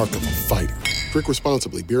 the mark of a fighter. Drink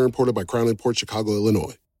responsibly. Beer imported by Crown Imports, Chicago,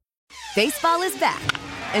 Illinois. Baseball is back,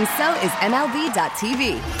 and so is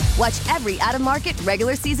MLB.tv. Watch every out-of-market,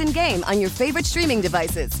 regular season game on your favorite streaming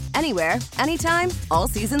devices, anywhere, anytime, all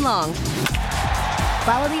season long.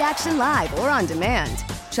 Follow the action live or on demand.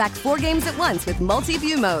 Track 4 games at once with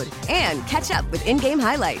multi-view mode and catch up with in-game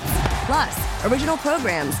highlights. Plus, original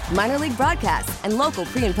programs, minor league broadcasts, and local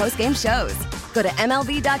pre- and post-game shows. Go to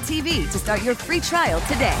MLB.tv to start your free trial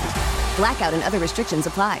today. Blackout and other restrictions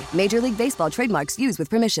apply. Major League Baseball trademarks used with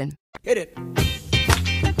permission. Hit it.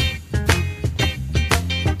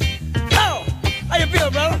 Oh, how you feel,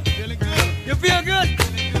 brother? Feeling good. You feel good?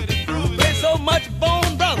 Feeling good. It's groovy. There's so much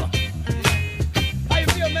bone, brother. How you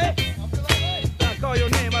feel, man? I feel all right. I call your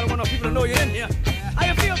name. I don't want no people to know you're in here. How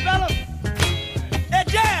you feel, fella? Hey,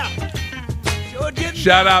 Jam! Sure did.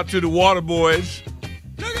 Shout out to the Water Boys.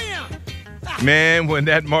 Look at him. Man, when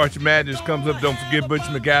that March Madness comes up, don't forget Butch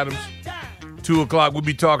McAdams. 2 o'clock, we'll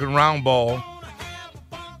be talking round ball.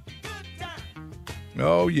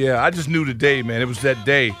 Oh, yeah. I just knew today, man. It was that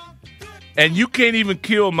day. And you can't even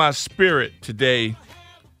kill my spirit today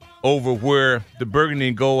over where the Burgundy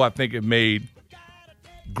and Gold, I think, have made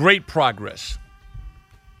great progress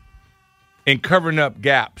in covering up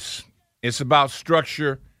gaps. It's about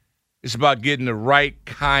structure. It's about getting the right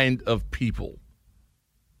kind of people.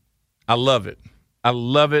 I love it. I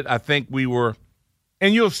love it. I think we were,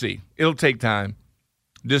 and you'll see, it'll take time.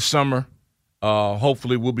 This summer,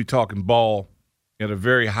 hopefully we'll be talking ball at a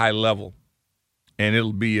very high level, and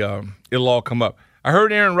it'll all come up. I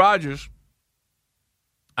heard Aaron Rodgers.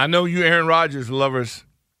 I know you Aaron Rodgers lovers.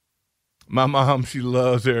 My mom, she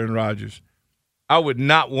loves Aaron Rodgers. I would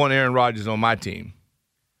not want Aaron Rodgers on my team.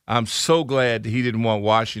 I'm so glad that he didn't want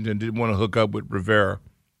Washington, didn't want to hook up with Rivera.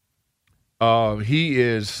 He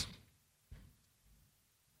is –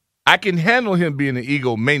 I can handle him being an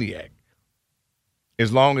egomaniac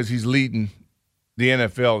as long as he's leading the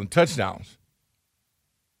NFL in touchdowns.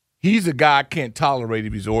 He's a guy I can't tolerate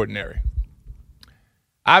if he's ordinary.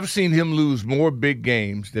 I've seen him lose more big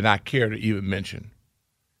games than I care to even mention.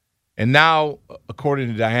 And now, according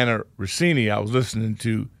to Diana Rossini, I was listening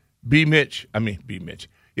to B. Mitch and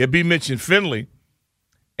Finley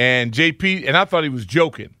and JP, and I thought he was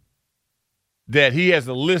joking that he has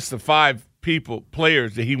a list of 5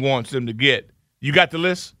 players that he wants them to get. You got the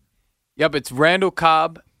list? Yep, it's Randall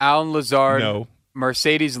Cobb, Allen Lazard, No.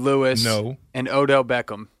 Mercedes Lewis, No. and Odell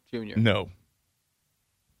Beckham Jr. No.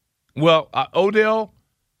 Well, Odell,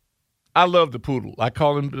 I love the poodle. I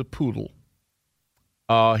call him the poodle.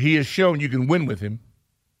 He has shown you can win with him.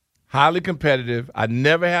 Highly competitive. I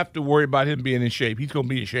never have to worry about him being in shape. He's going to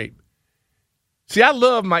be in shape. See, I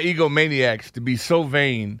love my egomaniacs to be so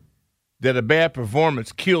vain that a bad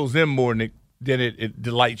performance kills them more than it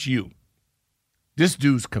delights you. This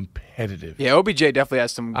dude's competitive. Yeah, OBJ definitely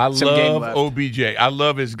has some game left. I love OBJ. I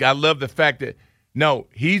love the fact that, no,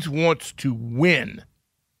 he wants to win.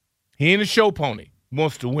 He ain't a show pony.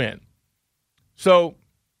 Wants to win. So,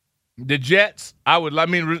 the Jets,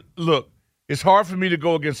 look, it's hard for me to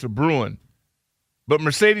go against a Bruin, but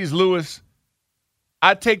Mercedes Lewis,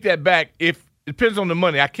 I take that back. If it depends on the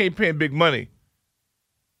money. I can't pay him big money,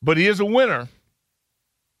 but he is a winner,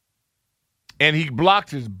 and he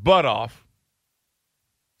blocked his butt off.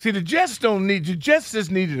 See, the Jets just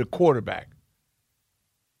needed a quarterback.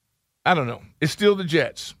 I don't know. It's still the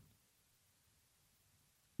Jets,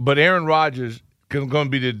 but Aaron Rodgers is going to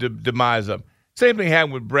be the demise of him. Same thing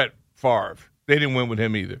happened with Brett Favre. They didn't win with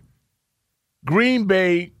him either. Green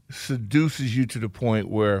Bay seduces you to the point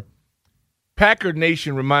where Packer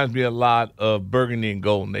Nation reminds me a lot of Burgundy and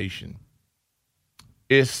Gold Nation.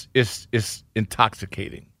 It's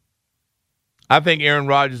intoxicating. I think Aaron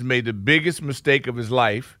Rodgers made the biggest mistake of his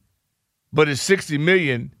life, but at $60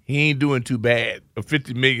 million, he ain't doing too bad. Or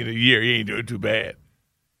 $50 million a year, he ain't doing too bad.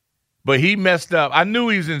 But he messed up. I knew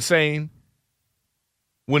he was insane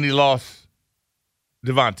when he lost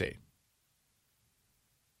Devontae.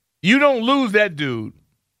 You don't lose that dude.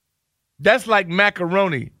 That's like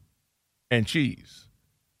macaroni and cheese.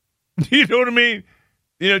 You know what I mean?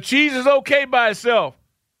 You know, cheese is okay by itself.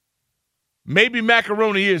 Maybe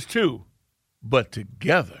macaroni is too. But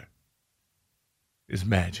together is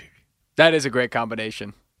magic. That is a great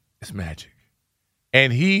combination. It's magic.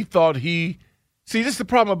 And he thought see, this is the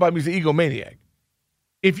problem about me. He's an egomaniac.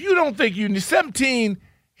 If you don't think you need 17,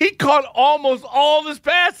 he caught almost all his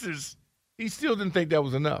passes. He still didn't think that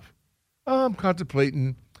was enough. I'm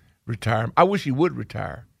contemplating retirement. I wish he would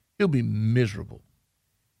retire. He'll be miserable.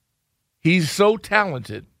 He's so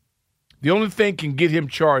talented. The only thing can get him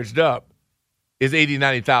charged up is 80,000,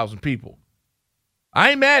 90,000 people.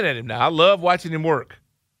 I ain't mad at him now. I love watching him work.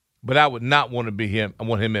 But I would not want to be him. I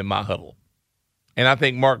want him in my huddle. And I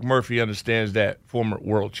think Mark Murphy understands that, former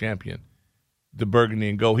world champion, the burgundy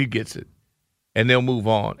and gold. He gets it. And they'll move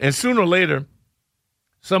on. And sooner or later,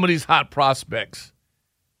 some of these hot prospects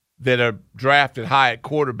that are drafted high at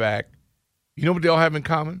quarterback, you know what they all have in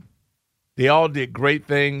common? They all did great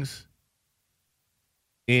things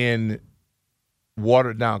in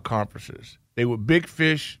watered-down conferences. They were big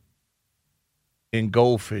fish in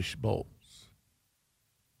goldfish bowls.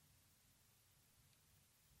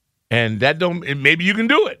 And that don't, and maybe you can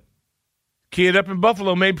do it. Kid up in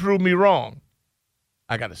Buffalo may prove me wrong.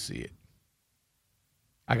 I got to see it.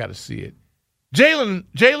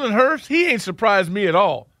 Jalen Hurts, he ain't surprised me at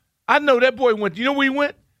all. I know that boy went, you know where he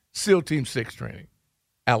went? SEAL Team 6 training,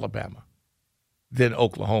 Alabama, then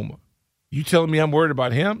Oklahoma. You telling me I'm worried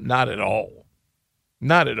about him? Not at all.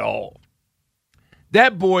 Not at all.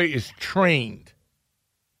 That boy is trained.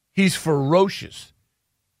 He's ferocious.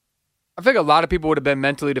 I think a lot of people would have been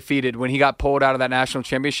mentally defeated when he got pulled out of that national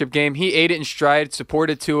championship game. He ate it in stride,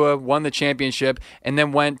 supported Tua, won the championship, and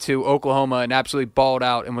then went to Oklahoma and absolutely balled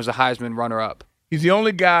out and was a Heisman runner-up. He's the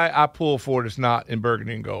only guy I pull for that's not in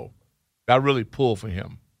burgundy and gold. I really pull for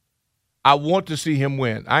him. I want to see him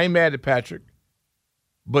win. I ain't mad at Patrick,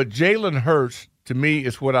 but Jalen Hurts, to me,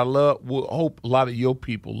 is what I love. We'll hope a lot of your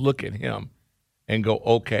people look at him and go,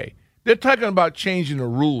 okay. They're talking about changing the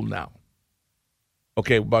rule now.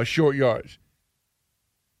 Okay, about short yards.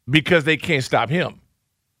 Because they can't stop him.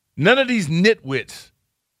 None of these nitwits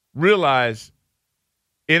realize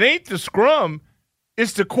it ain't the scrum,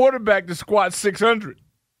 it's the quarterback that squats 600.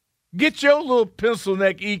 Get your little pencil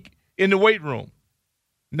neck eek in the weight room.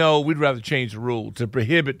 No, we'd rather change the rule to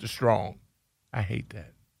prohibit the strong. I hate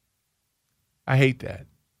that.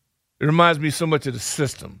 It reminds me so much of the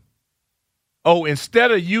system. Oh,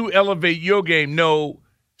 instead of you elevate your game, no,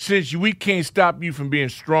 since we can't stop you from being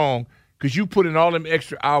strong because you put in all them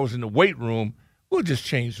extra hours in the weight room, we'll just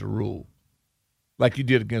change the rule. Like you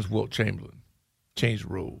did against Wilt Chamberlain. Change the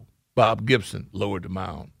rule. Bob Gibson lowered the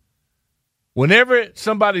mound. Whenever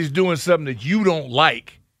somebody's doing something that you don't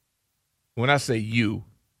like, when I say you,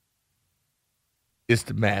 it's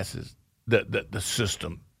the masses, the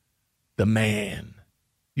system, the man.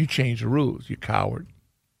 You change the rules, you coward.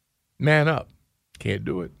 Man up. Can't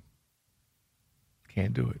do it.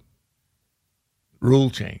 Rule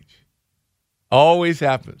change. Always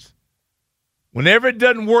happens. Whenever it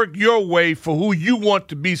doesn't work your way for who you want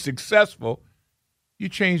to be successful, you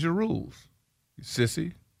change the rules. You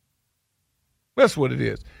sissy. That's what it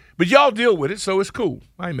is. But y'all deal with it, so it's cool.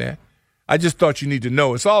 I ain't mad. I just thought you need to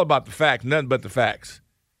know. It's all about the facts, nothing but the facts.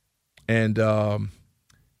 And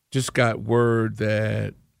just got word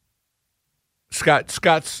that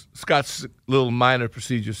Scott's little minor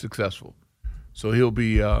procedure successful. So he'll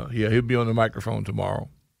be on the microphone tomorrow.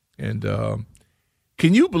 And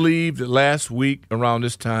can you believe that last week around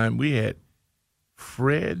this time we had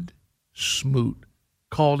Fred Smoot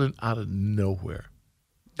calling out of nowhere?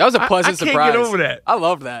 That was a pleasant surprise. I can't get over that. I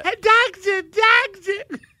love that. Hey,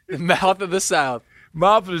 doctor. The mouth of the South.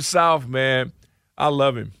 Mouth of the South, man. I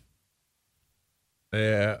love him.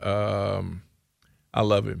 Yeah, I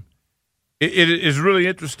love him. It is really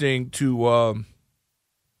interesting to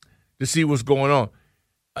see what's going on.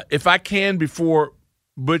 If I can, before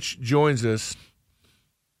Butch joins us,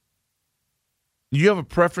 do you have a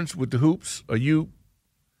preference with the hoops? Are you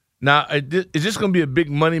now? Is this going to be a big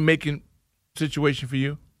money-making situation for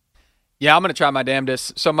you? Yeah, I'm going to try my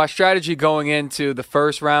damnedest. So my strategy going into the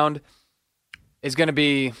first round is going to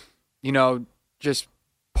be, just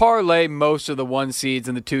parlay most of the 1 seeds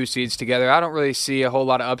and the 2 seeds together. I don't really see a whole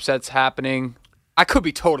lot of upsets happening. I could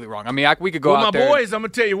be totally wrong. I mean, we could go out there. Well, my boys, I'm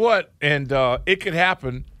going to tell you what, and it could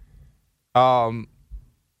happen. The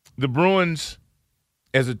Bruins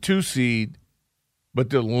as a 2 seed,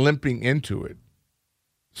 but they're limping into it.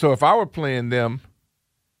 So if I were playing them,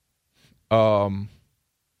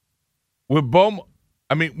 with Bowman,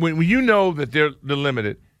 I mean, when you know that they're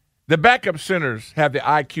limited, the backup centers have the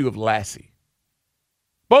IQ of Lassie.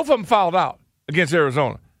 Both of them fouled out against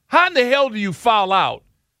Arizona. How in the hell do you foul out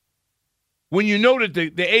when you know that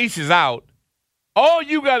the ace is out? All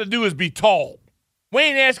you got to do is be tall. We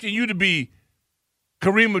ain't asking you to be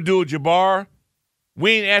Kareem Abdul-Jabbar.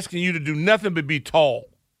 We ain't asking you to do nothing but be tall.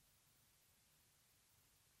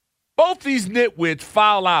 Both these nitwits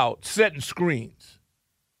foul out setting screens.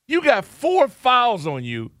 You got 4 fouls on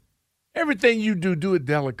you. Everything you do it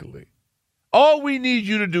delicately. All we need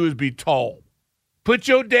you to do is be tall. Put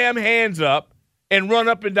your damn hands up and run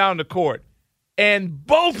up and down the court. And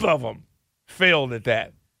both of them failed at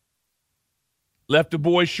that. Left the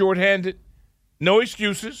boys shorthanded. No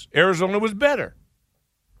excuses. Arizona was better.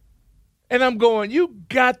 And I'm going, you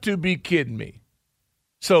got to be kidding me.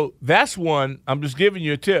 So that's one. I'm just giving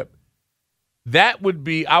you a tip. That would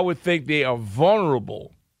be, I would think they are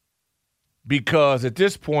vulnerable because at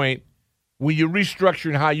this point, when you're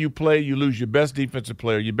restructuring how you play, you lose your best defensive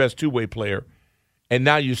player, your best two-way player, and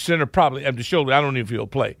now your center probably at the shoulder. I don't even feel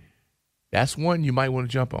play. That's one you might want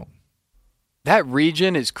to jump on. That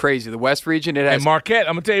region is crazy. The West region, it has. And Marquette,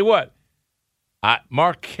 I'm going to tell you what.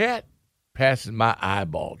 Marquette passes my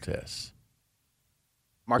eyeball test.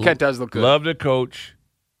 Marquette does look good. Love the coach.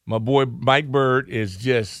 My boy Mike Bird is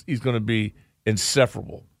he's going to be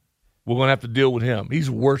insufferable. We're going to have to deal with him. He's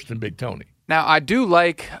worse than Big Tony. Now, I do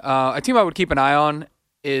like a team I would keep an eye on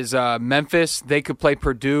is Memphis. They could play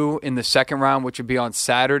Purdue in the second round, which would be on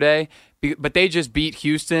Saturday. But they just beat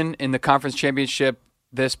Houston in the conference championship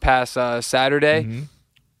this past Saturday. Mm-hmm.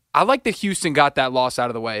 I like that Houston got that loss out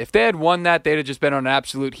of the way. If they had won that, they'd have just been on an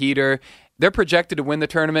absolute heater. They're projected to win the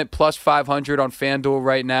tournament plus 500 on FanDuel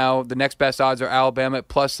right now. The next best odds are Alabama at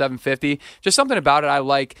plus 750. Just something about it. I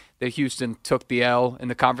like that Houston took the L in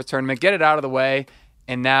the conference tournament. Get it out of the way,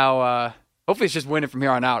 and now hopefully it's just winning from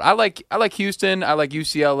here on out. I like Houston. I like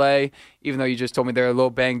UCLA, even though you just told me they're a little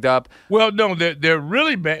banged up. Well, no, they're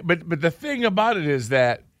really bad. But the thing about it is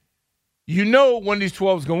that you know one of these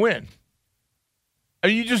 12 is going to win. I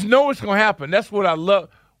mean, you just know it's going to happen. That's what I love.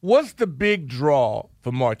 What's the big draw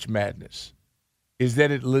for March Madness? Is that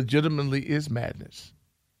it legitimately is madness.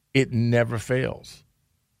 It never fails.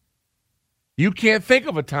 You can't think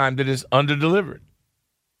of a time that is underdelivered.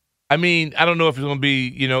 I mean, I don't know if it's going to be,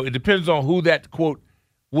 it depends on who that, quote,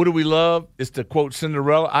 what do we love? It's the, quote,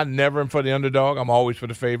 Cinderella. I never am for the underdog. I'm always for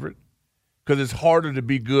the favorite because it's harder to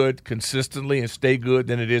be good consistently and stay good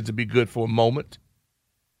than it is to be good for a moment.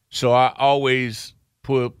 So I always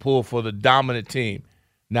pull for the dominant team.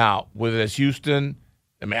 Now, whether that's Houston,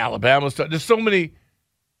 Alabama, there's so many.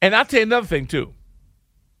 And I'll tell you another thing, too.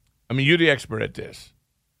 I mean, you're the expert at this.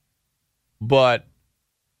 But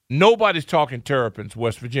nobody's talking Terrapins,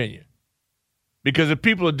 West Virginia. Because if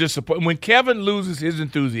people are disappointed, when Kevin loses his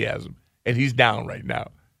enthusiasm, and he's down right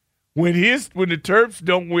now, when the Terps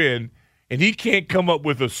don't win, and he can't come up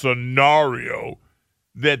with a scenario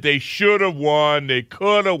that they should have won, they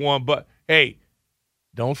could have won, but, hey,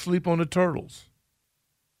 don't sleep on the Turtles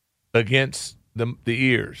against the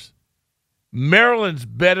Ears. Maryland's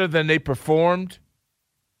better than they performed,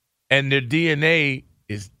 and their DNA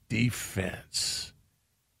is defense.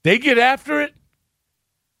 They get after it,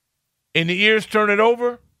 and the Ears turn it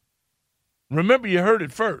over. Remember, you heard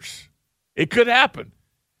it first. It could happen.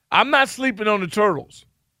 I'm not sleeping on the Turtles,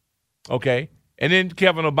 okay? And then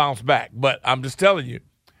Kevin will bounce back. But I'm just telling you,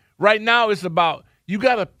 right now it's about you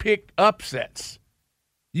got to pick upsets.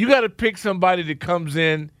 You got to pick somebody that comes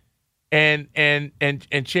in and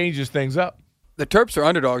changes things up. The Terps are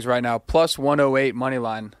underdogs right now, plus 108 money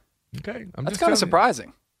line. Okay. That's kind of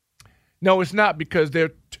surprising. No, it's not because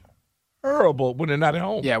they're terrible when they're not at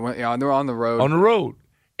home. Yeah, they're on the road. On the road.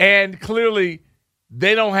 And clearly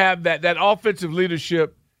they don't have that offensive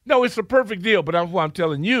leadership. No, it's a perfect deal, but I'm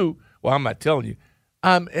telling you, well, I'm not telling you,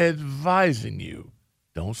 I'm advising you,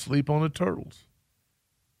 don't sleep on the Turtles.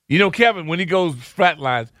 Kevin, when he goes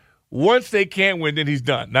flatlines, once they can't win, then he's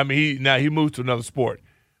done. I mean, he moves to another sport.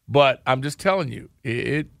 But I'm just telling you,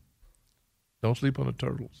 don't sleep on the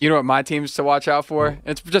Turtles. You know what my team's to watch out for?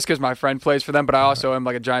 It's just because my friend plays for them, but I also am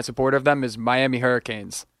like a giant supporter of them, is Miami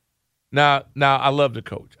Hurricanes. Now, I love the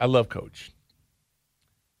coach. I love Coach.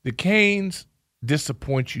 The Canes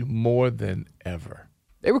disappoint you more than ever.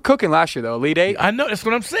 They were cooking last year, though. Elite Eight. I know. That's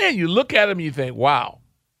what I'm saying. You look at them and you think, wow,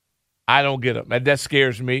 I don't get them. That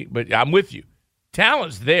scares me, but I'm with you.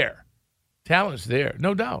 Talent's there.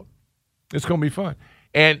 No doubt. It's going to be fun.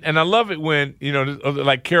 And I love it when,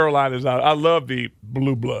 like Carolina's out. I love the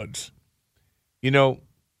Blue Bloods. Can't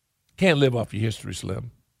live off your history,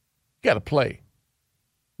 Slim. You got to play.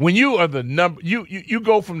 When you are the number, you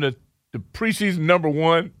go from the preseason number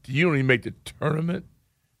one to you don't even make the tournament.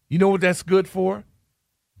 You know what that's good for?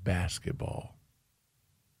 Basketball.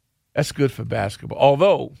 That's good for basketball.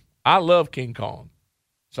 Although I love King Kong,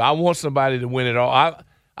 so I want somebody to win it all.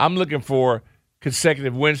 I'm looking for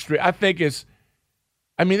consecutive win streak. I think it's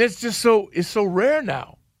just so rare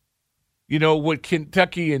now. What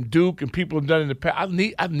Kentucky and Duke and people have done in the past.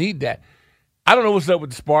 I need that. I don't know what's up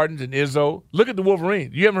with the Spartans and Izzo. Look at the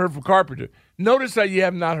Wolverines. You haven't heard from Carpenter. Notice how you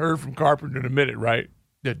have not heard from Carpenter in a minute, right?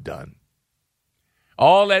 They're done.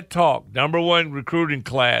 All that talk, number one recruiting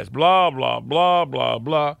class, blah, blah, blah, blah,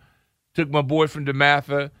 blah. Took my boy from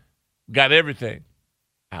DeMatha, got everything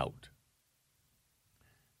out.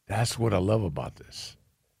 That's what I love about this.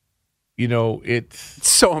 It's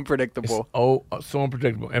so unpredictable. So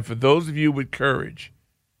unpredictable. And for those of you with courage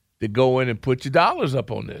to go in and put your dollars up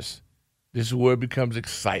on this. This is where it becomes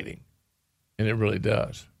exciting, and it really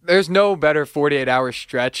does. There's no better 48-hour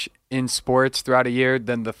stretch in sports throughout a year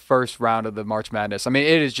than the first round of the March Madness. I mean,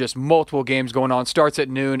 it is just multiple games going on. Starts at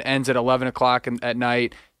noon, ends at 11 o'clock at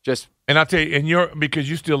night. And I'll tell you, because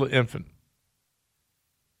you're still an infant,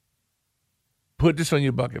 put this on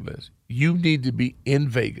your bucket list. You need to be in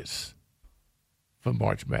Vegas for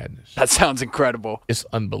March Madness. That sounds incredible. It's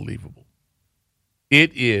unbelievable.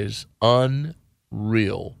 It is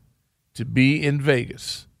unreal to be in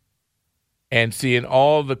Vegas and seeing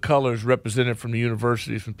all the colors represented from the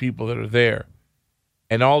universities, from people that are there,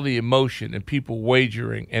 and all the emotion and people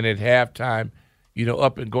wagering, and at halftime,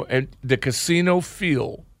 up and go, and the casino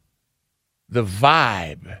feel, the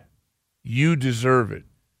vibe. You deserve it.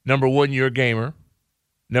 Number one, you're a gamer.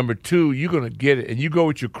 Number two, you're going to get it. And you go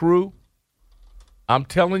with your crew, I'm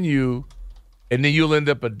telling you, and then you'll end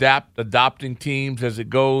up adopting teams as it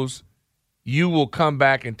goes. You will come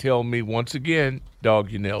back and tell me once again,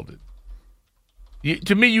 dog, you nailed it.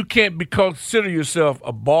 To me, you can't consider yourself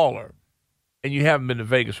a baller and you haven't been to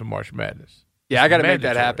Vegas for March Madness. Yeah, I got to make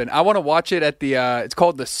that happen. I want to watch it at the it's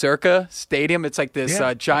called the Circa Stadium. It's like this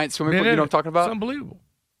giant swimming pool. You know what I'm talking about? It's unbelievable.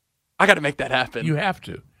 I got to make that happen. You have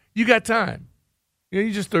to. You got time. You're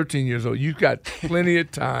just 13 years old. You've got plenty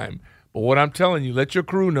of time. But what I'm telling you, let your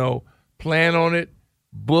crew know, plan on it,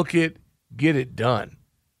 book it, get it done.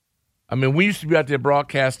 I mean, we used to be out there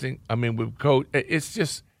broadcasting, with Coach. It's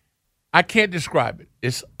just, I can't describe it.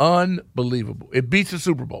 It's unbelievable. It beats the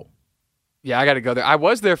Super Bowl. Yeah, I got to go there. I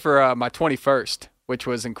was there for my 21st, which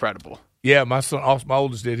was incredible. Yeah, my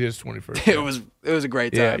oldest did his 21st. It was a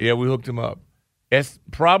great time. Yeah, we hooked him up. It's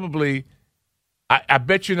probably, I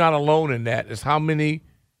bet you're not alone in that. It's how many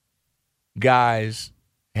guys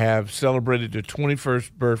have celebrated their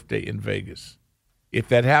 21st birthday in Vegas. If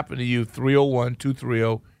that happened to you,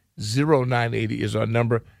 301-230-0980 is our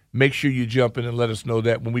number. Make sure you jump in and let us know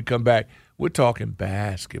that when we come back. We're talking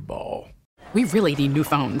basketball. We really need new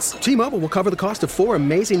phones. T-Mobile will cover the cost of 4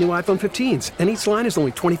 amazing new iPhone 15s, and each line is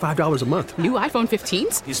only $25 a month. New iPhone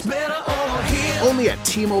 15s? It's better over here. Only at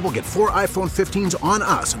T-Mobile, get 4 iPhone 15s on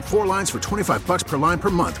us and 4 lines for $25 per line per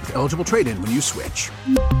month with eligible trade-in when you switch.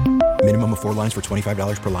 Minimum of 4 lines for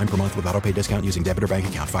 $25 per line per month with autopay discount using debit or bank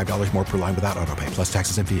account. $5 more per line without autopay, plus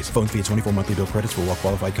taxes and fees. Phone fee at 24 monthly bill credits for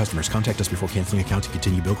well-qualified customers. Contact us before canceling account to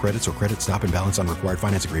continue bill credits or credit stop and balance on required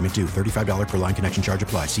finance agreement due. $35 per line connection charge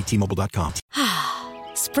applies. See T-Mobile.com.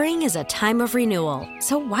 Spring is a time of renewal,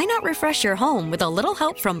 so why not refresh your home with a little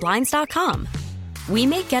help from Blinds.com? We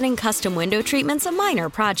make getting custom window treatments a minor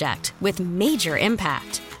project with major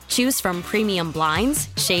impact. Choose from premium blinds,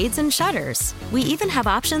 shades, and shutters. We even have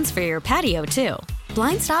options for your patio, too.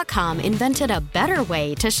 Blinds.com invented a better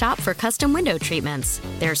way to shop for custom window treatments.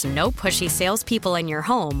 There's no pushy salespeople in your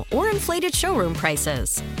home or inflated showroom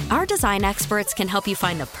prices. Our design experts can help you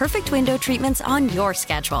find the perfect window treatments on your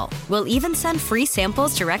schedule. We'll even send free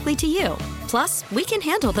samples directly to you. Plus, we can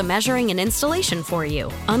handle the measuring and installation for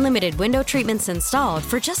you. Unlimited window treatments installed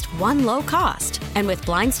for just one low cost. And with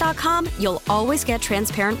Blinds.com, you'll always get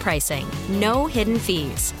transparent pricing. No hidden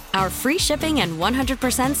fees. Our free shipping and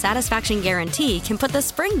 100% satisfaction guarantee can put the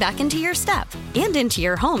spring back into your step and into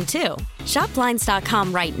your home, too. Shop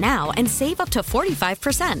Blinds.com right now and save up to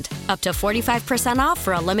 45%. Up to 45% off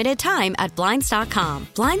for a limited time at Blinds.com.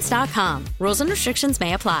 Blinds.com. Rules and restrictions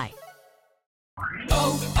may apply.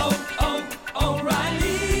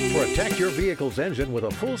 O'Reilly. Protect your vehicle's engine with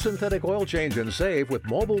a full synthetic oil change and save with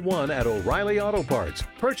Mobile One at O'Reilly Auto Parts.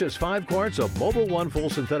 Purchase 5 quarts of Mobile One full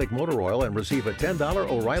synthetic motor oil and receive a $10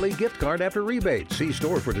 O'Reilly gift card after rebate. See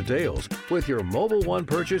store for details. With your Mobile One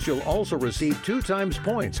purchase, you'll also receive 2 times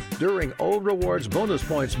points during O Rewards Bonus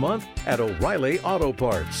Points Month at O'Reilly Auto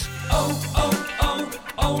Parts.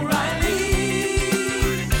 O'Reilly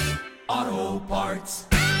Auto Parts.